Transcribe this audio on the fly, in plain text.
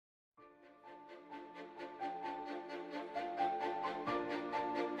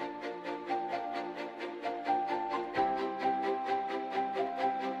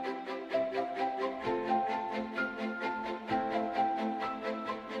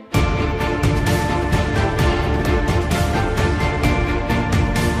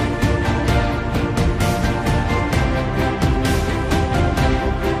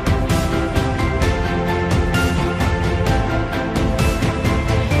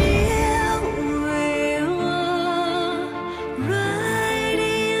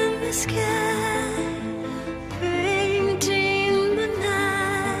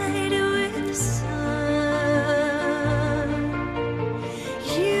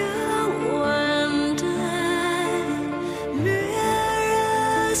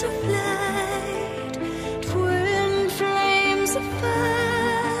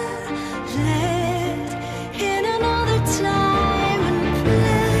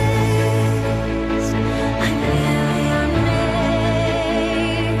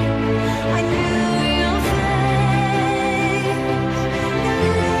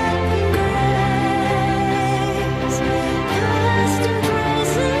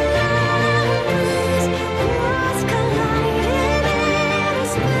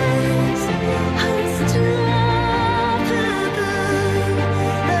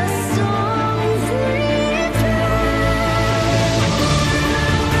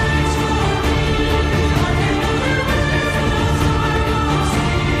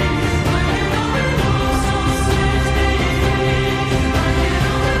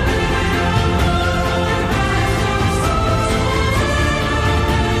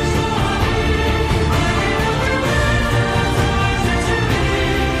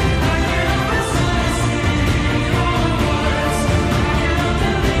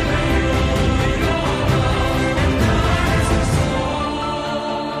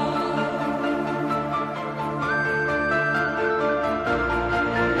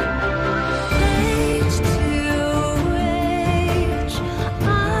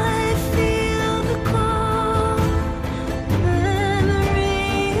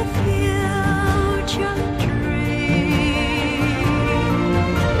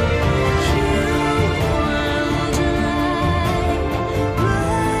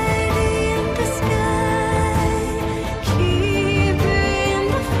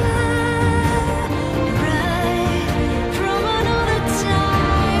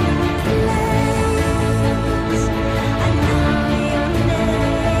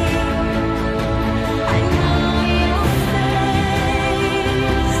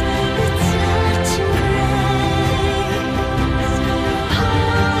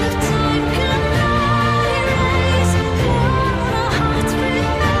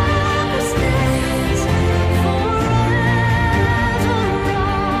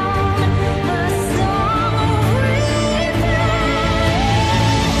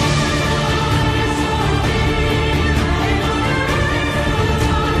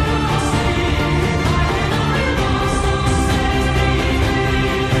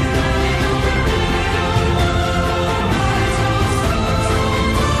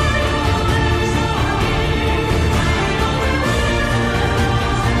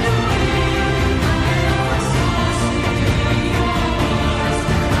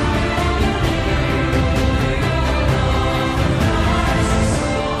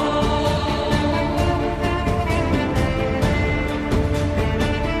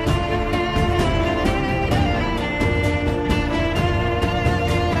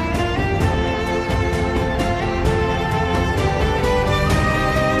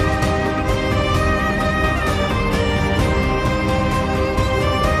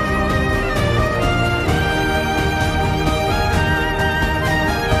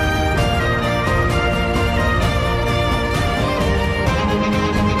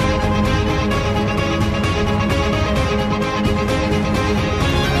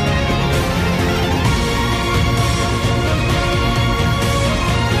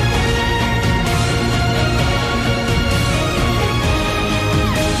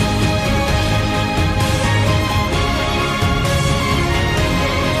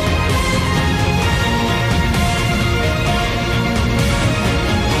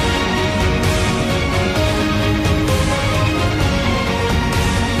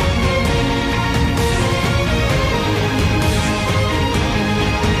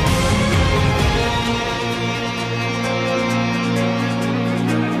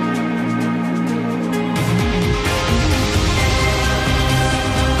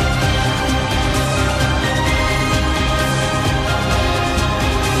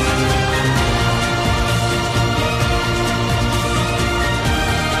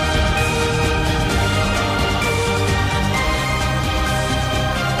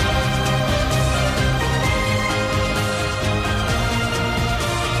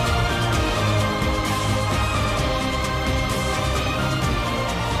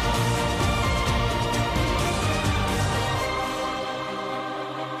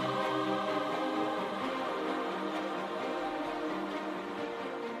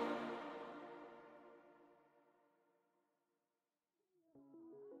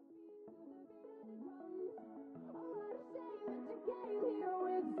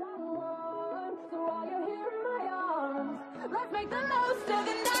Let's make the most of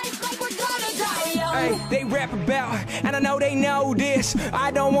the night like we're gonna die young. Hey, they rap about, and I know they know this.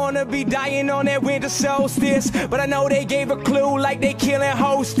 I don't wanna be dying on that winter solstice, but I know they gave a clue like they killing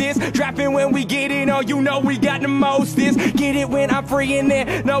hostess. Dropping when we get it on, you know we got the mostest. Get it when I'm free in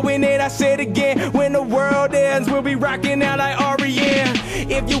there, knowing that I said again. When the world ends, we'll be rocking out like R.E.M.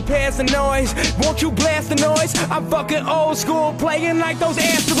 If you pass the noise, won't you blast the noise? I'm fucking old school, playing like those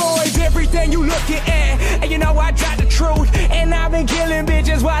asteroids. Everything you looking at, and you know I got the truth. And I've been killing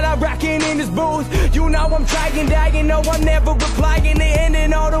bitches while I'm rocking in this booth. You know I'm trying, dying, no I'm never replying. They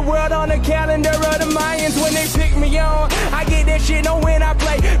ending all the world on the calendar of the Mayans. When they pick me on, I get that shit on when I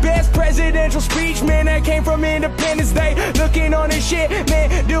play. Best presidential speech, man, that came from Independence Day. Looking on this shit,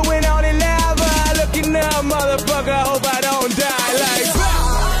 man, doing all the lava. Looking up, motherfucker, hope I don't die like bro.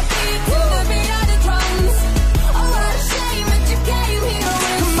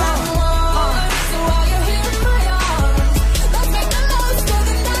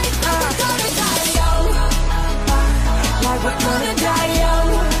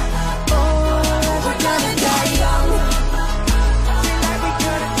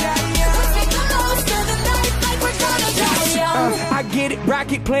 Get it,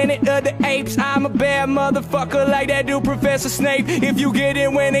 Rocket Planet of the Apes. I'm a bad motherfucker like that dude Professor Snape. If you get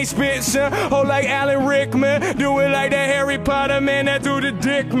it when they spit, son, oh like Alan Rickman. Do it like that Harry Potter, man, that through the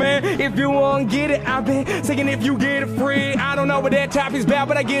dick, man. If you won't get it, I've been saying if you get it free. I don't know what that topic's about,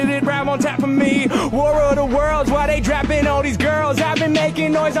 but I get it right on top of me. War of the Worlds, why they dropping all these girls? I've been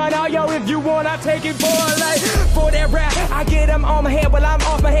making noise on all, yo, if you want, I take it for a life. For that rap, I get them on my head, while I'm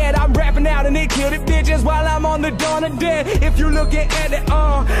off my head. I'm rapping out and they kill it, bitches, while I'm on the dawn of death. If you look at it,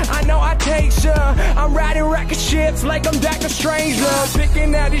 I know I take some. I'm riding rocket ships like I'm Dr. Strangelove.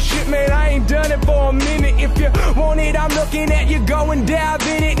 Picking out this shit, man, I ain't done it for a minute. If you want it, I'm looking at you, go and dive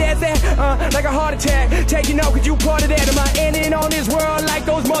in it. That's that, like a heart attack. Taking off, cause you part of that. Am I ending on this world like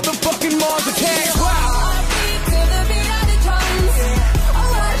those motherfucking Mars attacks? Wow.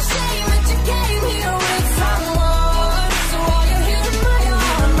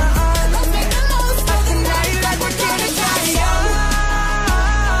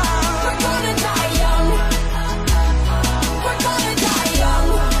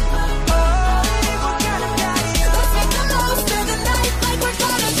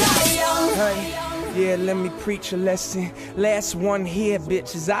 Yeah, let me preach a lesson. Last one here,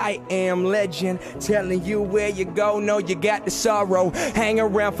 bitches, I am legend. Telling you where you go, know you got the sorrow. Hang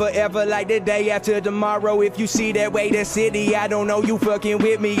around forever like the day after tomorrow. If you see that way, the city, I don't know you fucking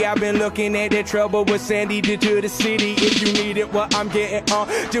with me. I've been looking at that trouble what Sandy did to the city. If you need it, what I'm getting on,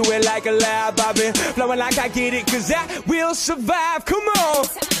 do it like a lab. I've been flowing like I get it, cause I will survive. Come on.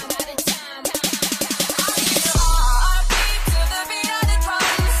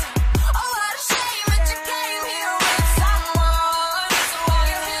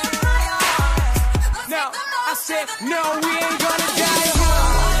 No, we ain't gonna die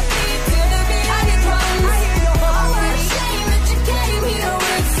young.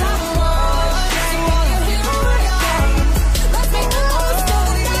 Let's make the most of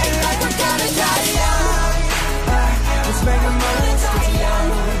the young.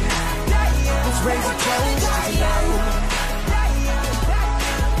 Let's raise a toast to the young.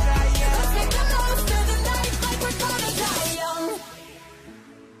 Let's make the most of the night like we're gonna die young.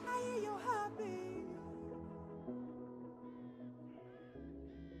 I hear your heartbeat.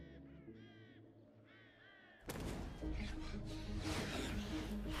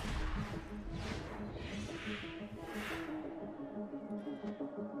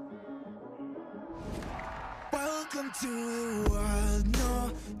 Welcome to a world,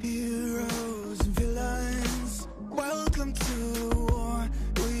 no heroes and villains. Welcome to a war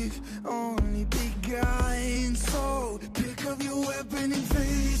we've only begun. So pick up your weapon and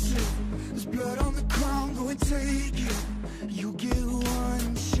face it. There's blood on the ground, go and take it. You get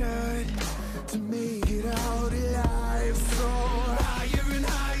one shot to make it out alive. So higher and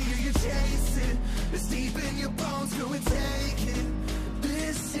higher you chase it. It's deep in your bones, go and take it.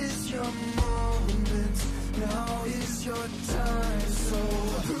 This is your moment. Now is your time, so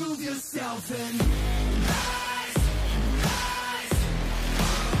prove yourself and rise, rise.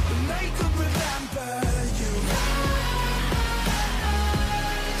 Make them remember you. Rise,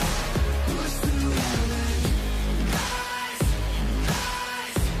 push through heaven. Rise,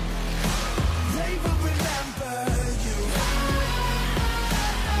 rise. They will remember you. Rise.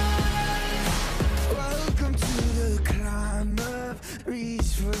 Welcome to the climb up, reach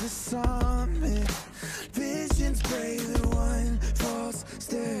for the summit. Visions brave, the one false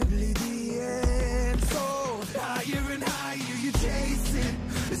stare, bleed the air.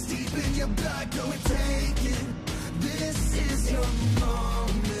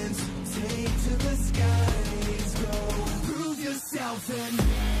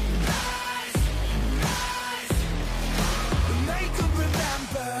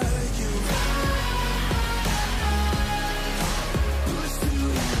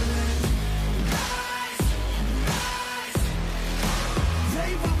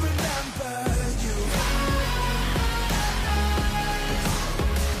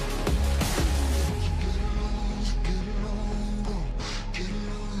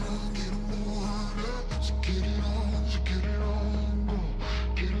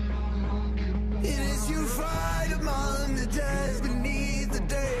 fight among the dust beneath the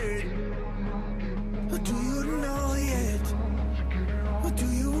dirt. Or do you know yet? Or do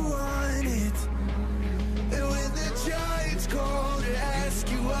you want it? And when the giants call to ask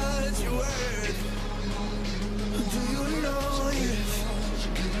you what you're worth, or do you know yet?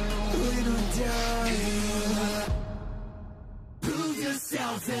 Win or die. Prove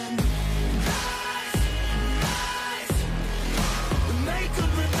yourself and rise, rise. Make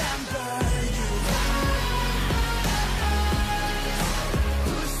them remember you.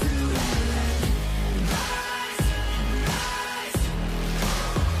 Push through and rise, rise.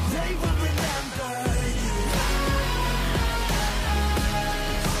 They will remember you.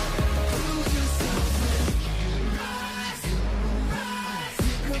 Prove yourself and rise, rise.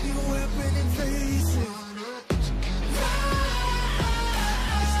 Pick up your weapon and face it.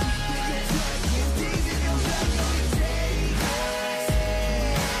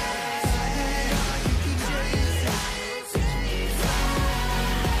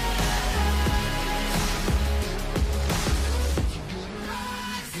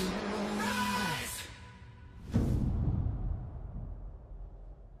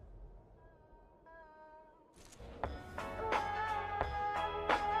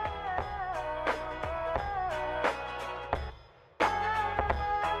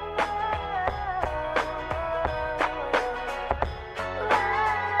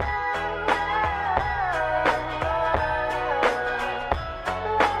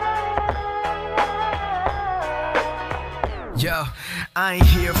 Yo, I ain't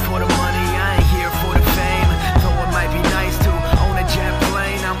here for the money, I ain't here for the fame. Though it might be nice to own a jet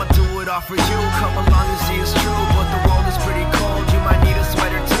plane, I'ma do it all for you. Come